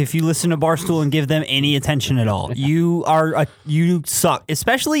suck if you listen to Barstool and give them any attention at all. You suck,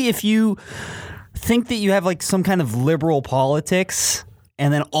 especially if you think that you have some kind of liberal politics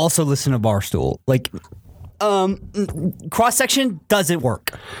and then also listen to Barstool. Cross section doesn't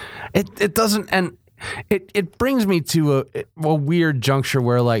work. It doesn't, and it brings me to a weird juncture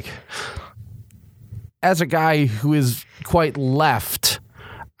where as a guy who is quite left,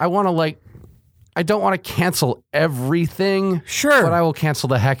 I want to I don't want to cancel everything. Sure. But I will cancel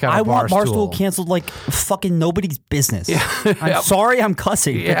the heck out of Barstool. I want Barstool canceled fucking nobody's business. Yeah. I'm sorry I'm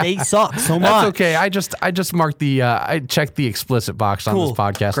cussing, but they suck so much. That's okay. I just marked the, I checked the explicit box on this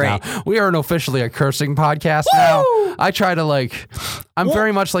podcast. Great. Now. We are officially a cursing podcast now. I try to I'm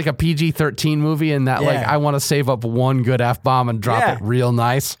very much like a PG-13 movie in that I want to save up one good F-bomb and drop it real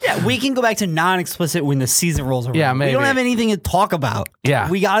nice. Yeah, we can go back to non-explicit when the season rolls around. Yeah, maybe. We don't have anything to talk about. Yeah.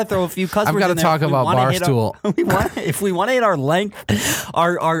 We got to throw a few cuss I've words got to in there talk talk about Barstool. If we want to hit our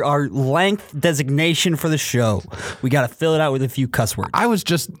length designation for the show, we got to fill it out with a few cuss words. I was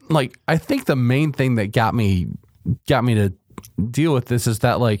just like, I think the main thing that got me to deal with this is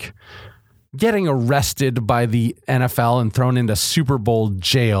that, like, getting arrested by the NFL and thrown into Super Bowl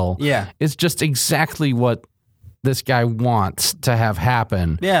jail is just exactly what this guy wants to have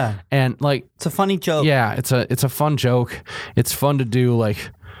happen. Yeah. And, like, it's a funny joke. Yeah, it's a fun joke. It's fun to do.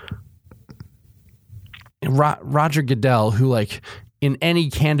 Like, Roger Goodell, who, like, in any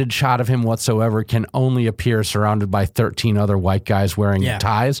candid shot of him whatsoever can only appear surrounded by 13 other white guys wearing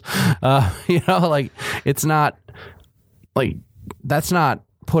ties. You know, like, it's not, like, that's not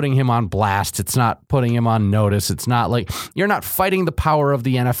putting him on blast. It's not putting him on notice. It's not like, you're not fighting the power of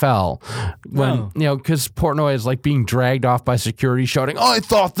the NFL when, you know, because Portnoy is like being dragged off by security shouting, "I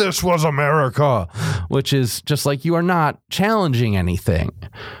thought this was America," which is just like, you are not challenging anything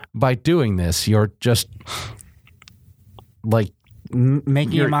by doing this. You're just like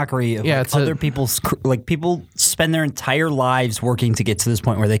making a mockery of other people's, like, people spend their entire lives working to get to this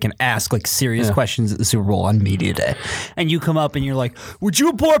point where they can ask, like, serious questions at the Super Bowl on media day, and you come up and you're like, "Would you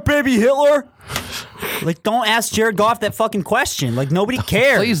abort baby Hitler?" Like, don't ask Jared Goff that fucking question. Like, nobody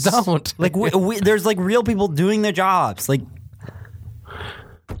cares. Please don't. Like, there's, like, real people doing their jobs. Like,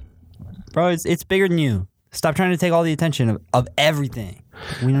 bro, it's bigger than you. Stop trying to take all the attention of everything.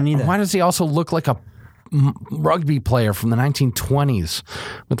 We don't need that. Why does he also look like a rugby player from the 1920s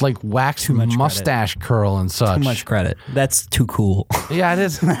with, like, waxed mustache curl and such? Too much credit. That's too cool. Yeah, it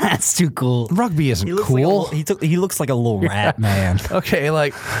is. That's too cool. Rugby isn't cool. He looks like a little rat, man. Okay,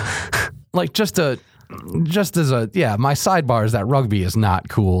 like just as a my sidebar is that rugby is not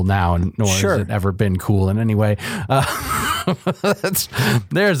cool now, and nor has it ever been cool in any way.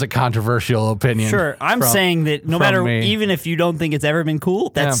 There's a controversial opinion. Sure, I'm saying that no matter, even if you don't think it's ever been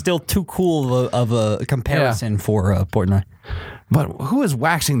cool, that's still too cool of a comparison for Portnoy. But who is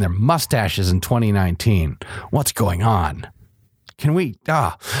waxing their mustaches in 2019? What's going on? Can we?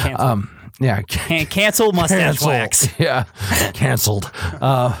 Cancel. Cancel mustache wax. Yeah, canceled.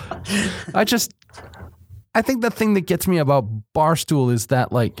 I think the thing that gets me about Barstool is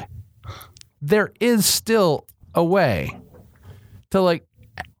that, like, there is still a way to, like,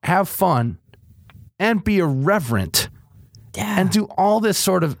 have fun and be irreverent and do all this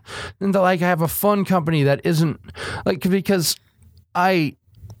sort of, and to, like, have a fun company that isn't, like, because I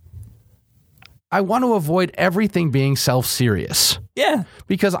want to avoid everything being self-serious. Yeah.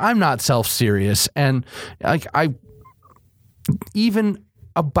 Because I'm not self-serious, and, like, even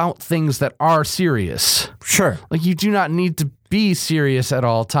about things that are serious. Sure. Like, you do not need to be serious at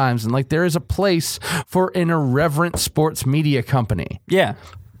all times. And, like, there is a place for an irreverent sports media company. Yeah.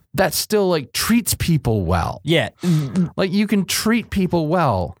 That still, like, treats people well. Yeah. Like, you can treat people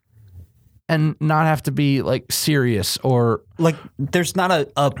well and not have to be, like, serious or, like, there's not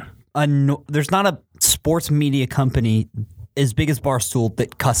there's not a sports media company as big as Barstool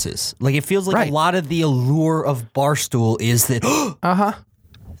that cusses. Like, it feels like a lot of the allure of Barstool is that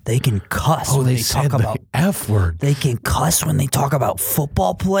they can cuss when they talk about the F word. They can cuss when they talk about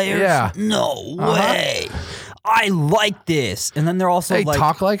football players. Yeah. No way. I like this. And then they're also they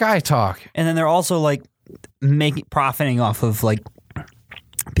talk like I talk. And then they're also, like, profiting off of, like,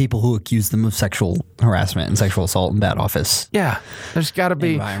 people who accuse them of sexual harassment and sexual assault in that office. Yeah. There's got to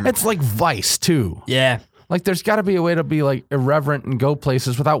be. It's like Vice, too. Yeah. Like, there's got to be a way to be, like, irreverent and go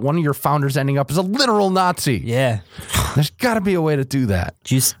places without one of your founders ending up as a literal Nazi. Yeah. There's got to be a way to do that.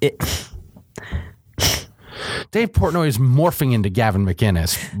 Dave Portnoy is morphing into Gavin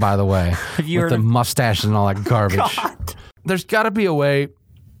McInnes, by the way, with the mustaches and all that garbage. God. There's got to be a way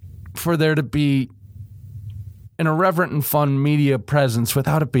for there to be an irreverent and fun media presence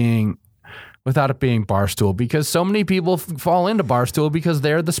without it being Barstool, because so many people fall into Barstool because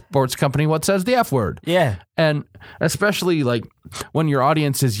they're the sports company what says the F word. Yeah. And especially, like, when your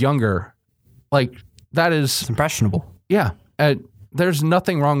audience is younger, like, that is... It's impressionable. Yeah. There's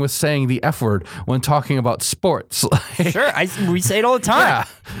nothing wrong with saying the F word when talking about sports. Sure. We say it all the time.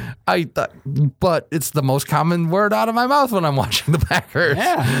 Yeah. But it's the most common word out of my mouth when I'm watching the Packers.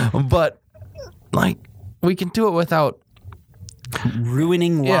 Yeah. But, like, we can do it without...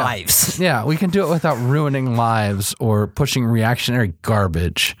 ruining lives. Yeah, we can do it without ruining lives or pushing reactionary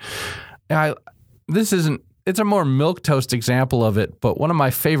garbage. It's a more milquetoast example of it, but one of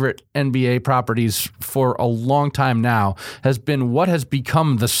my favorite NBA properties for a long time now has been what has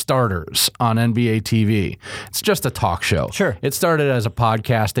become The Starters on NBA TV. It's just a talk show. Sure. It started as a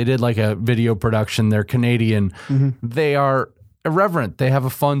podcast. They did, like, a video production. They're Canadian. Mm-hmm. They are irreverent. They have a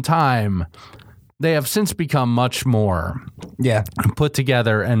fun time. they have since become much more Yeah. put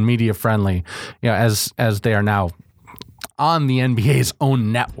together and media friendly, as they are now on the NBA's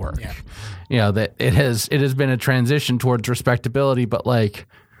own network. Yeah. That it has been a transition towards respectability, but like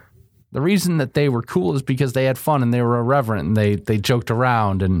the reason that they were cool is because they had fun and they were irreverent and they joked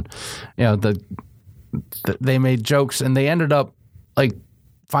around and they made jokes and they ended up like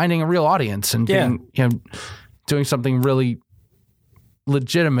finding a real audience and being, doing something really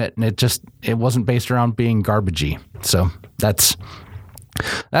legitimate, and it wasn't based around being garbagey. So that's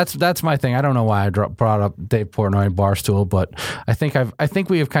my thing. I don't know why I brought up Dave Portnoy and Barstool, but I think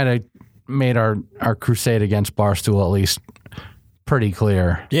we have kind of made our crusade against Barstool at least pretty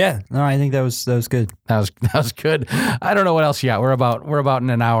clear. Yeah. No, I think that was good. That was good. I don't know what else you got. We're about in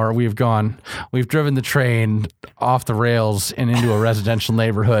an hour. We've driven the train off the rails and into a residential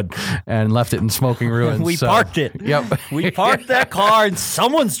neighborhood and left it in smoking ruins. We parked it. Yep. We parked that car in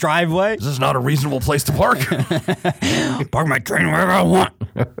someone's driveway. This is not a reasonable place to park. Park my train wherever I want.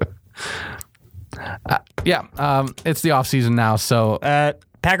 It's the off season now, so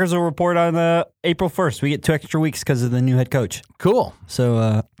Packers will report on April 1st. We get 2 extra weeks because of the new head coach. cool.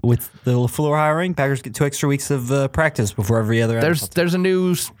 So with the LaFleur hiring, Packers get 2 extra weeks of practice before every other. There's a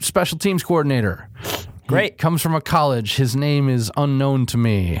new special teams coordinator. Great. He comes from a college. His name is unknown to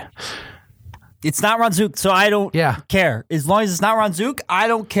me. It's not Ron Zook, so I don't care. As long as it's not Ron Zook, I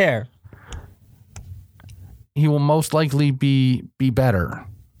don't care. He will most likely be better.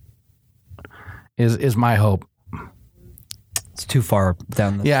 Is my hope. It's too far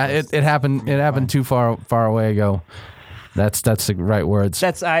down the it happened too far away ago. That's the right words.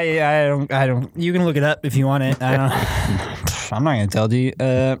 That's I don't you can look it up if you want it. I don't I'm not gonna tell you.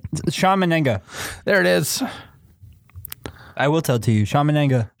 Sean Menenga. There it is. I will tell to you. Sean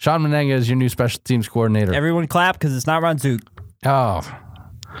Menenga. Sean Menenga is your new special teams coordinator. Everyone clap because it's not Ron Zook. Oh,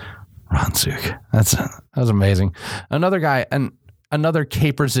 Ron Zook. That was amazing. Another guy, another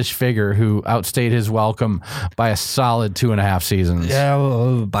Capers-ish figure who outstayed his welcome by a solid 2.5 seasons.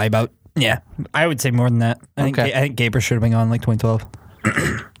 Yeah, by about I would say more than that. I think Gaper should have been gone like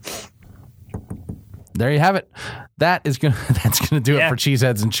 2012. There you have it. That's gonna do it for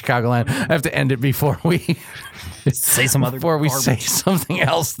Cheeseheads in Chicagoland. I have to end it before we say some other before we say something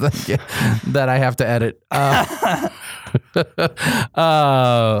else that I have to edit. I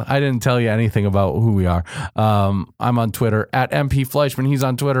didn't tell you anything about who we are. I'm on Twitter at MP Fleischman. He's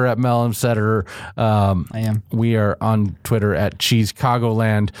on Twitter at Mel M. Setter. I am. We are on Twitter at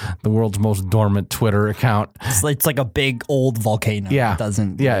Cheesecagoland, the world's most dormant Twitter account. It's like a big old volcano. Yeah, it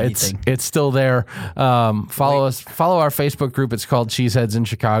doesn't. Do anything. It's still there. Follow us. Follow our Facebook group. It's called Cheeseheads in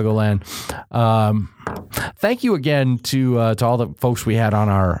Chicagoland. Thank you again to all the folks we had on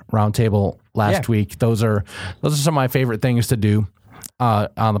our roundtable last week. Those are some of my favorite things to do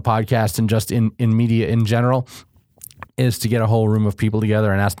on the podcast and just in media in general, is to get a whole room of people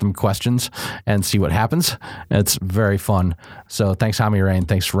together and ask them questions and see what happens. It's very fun. So thanks, Hami Rain.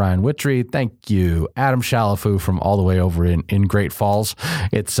 Thanks, Ryan Wittry. Thank you, Adam Shalafu from all the way over in Great Falls.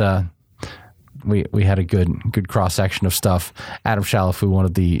 It's we had a good cross section of stuff. Adam Shalafu, one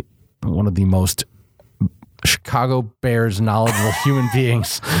of the most Chicago Bears knowledgeable human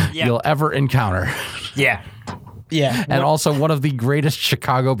beings you'll ever encounter. Yeah. And also one of the greatest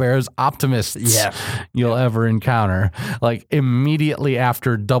Chicago Bears optimists you'll ever encounter. Like immediately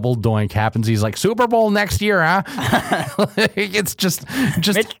after Double Doink happens, he's like, Super Bowl next year, huh? It's just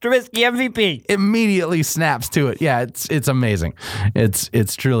Mitch Trubisky MVP. Immediately snaps to it. Yeah, it's amazing.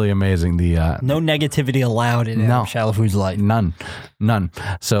 It's truly amazing. No negativity allowed in Adam Shalafu's life. None.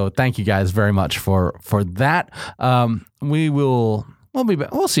 So thank you guys very much for that. We'll be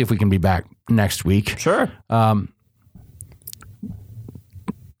back. We'll see if we can be back next week. Sure.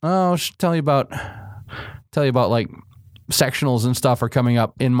 I should tell you about like sectionals and stuff are coming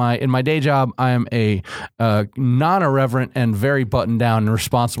up in my day job. I am a non-irreverent and very buttoned down and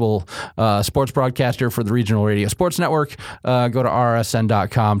responsible sports broadcaster for the Regional Radio Sports Network. Go to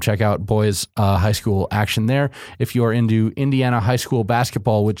rsn.com, check out boys high school action there. If you're into Indiana high school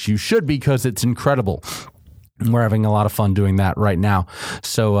basketball, which you should be because it's incredible. We're having a lot of fun doing that right now.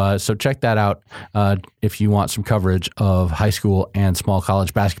 So check that out if you want some coverage of high school and small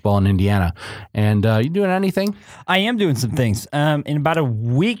college basketball in Indiana. And you doing anything? I am doing some things. In about a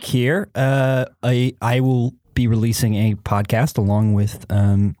week here, I will be releasing a podcast along with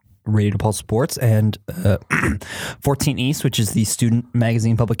Radio DePaul Sports and 14 East, which is the student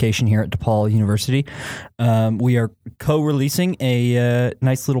magazine publication here at DePaul University. We are co-releasing a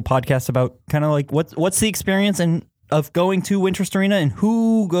nice little podcast about kind of like what's the experience in of going to Wintrust Arena, and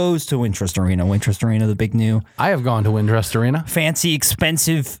who goes to Wintrust Arena? Wintrust Arena, the big new I have gone to Wintrust Arena. fancy,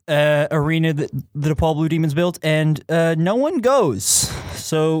 expensive arena that the DePaul Blue Demons built, and no one goes.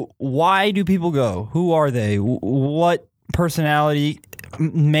 So why do people go? Who are they? What personality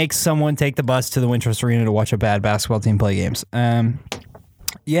makes someone take the bus to the Wintrust Arena to watch a bad basketball team play games?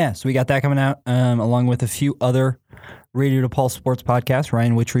 Yeah, so we got that coming out, along with a few other Radio DePaul sports podcasts.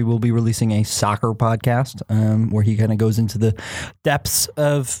 Ryan Witchery will be releasing a soccer podcast where he kind of goes into the depths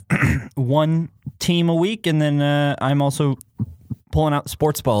of one team a week, and then I'm also pulling out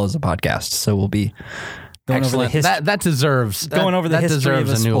Sports Ball as a podcast. So we'll be going over the history. That deserves Going over the that history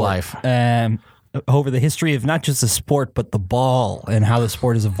deserves of a new sport. life. Over the history of not just the sport, but the ball and how the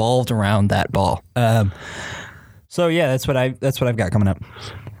sport has evolved around that ball. So yeah, that's what I've got coming up.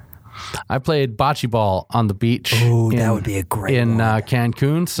 I played bocce ball on the beach. Ooh, that would be a great in one.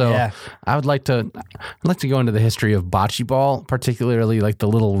 Cancun. So Yeah. I'd like to go into the history of bocce ball, particularly like the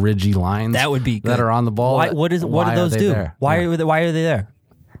little ridgy lines That would be good. that are on the ball. What do those do? There? Why are they there?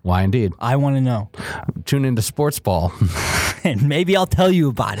 Why indeed? I want to know, Tune into Sports Ball. and maybe I'll tell you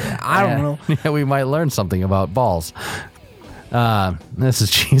about it. I don't know. Yeah, we might learn something about balls. This is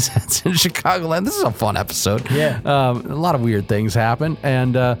Cheeseheads in Chicagoland. This is a fun episode. Yeah. A lot of weird things happen.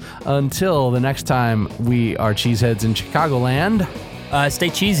 And until the next time we are Cheeseheads in Chicagoland. Stay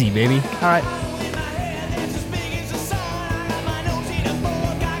cheesy, baby. All right.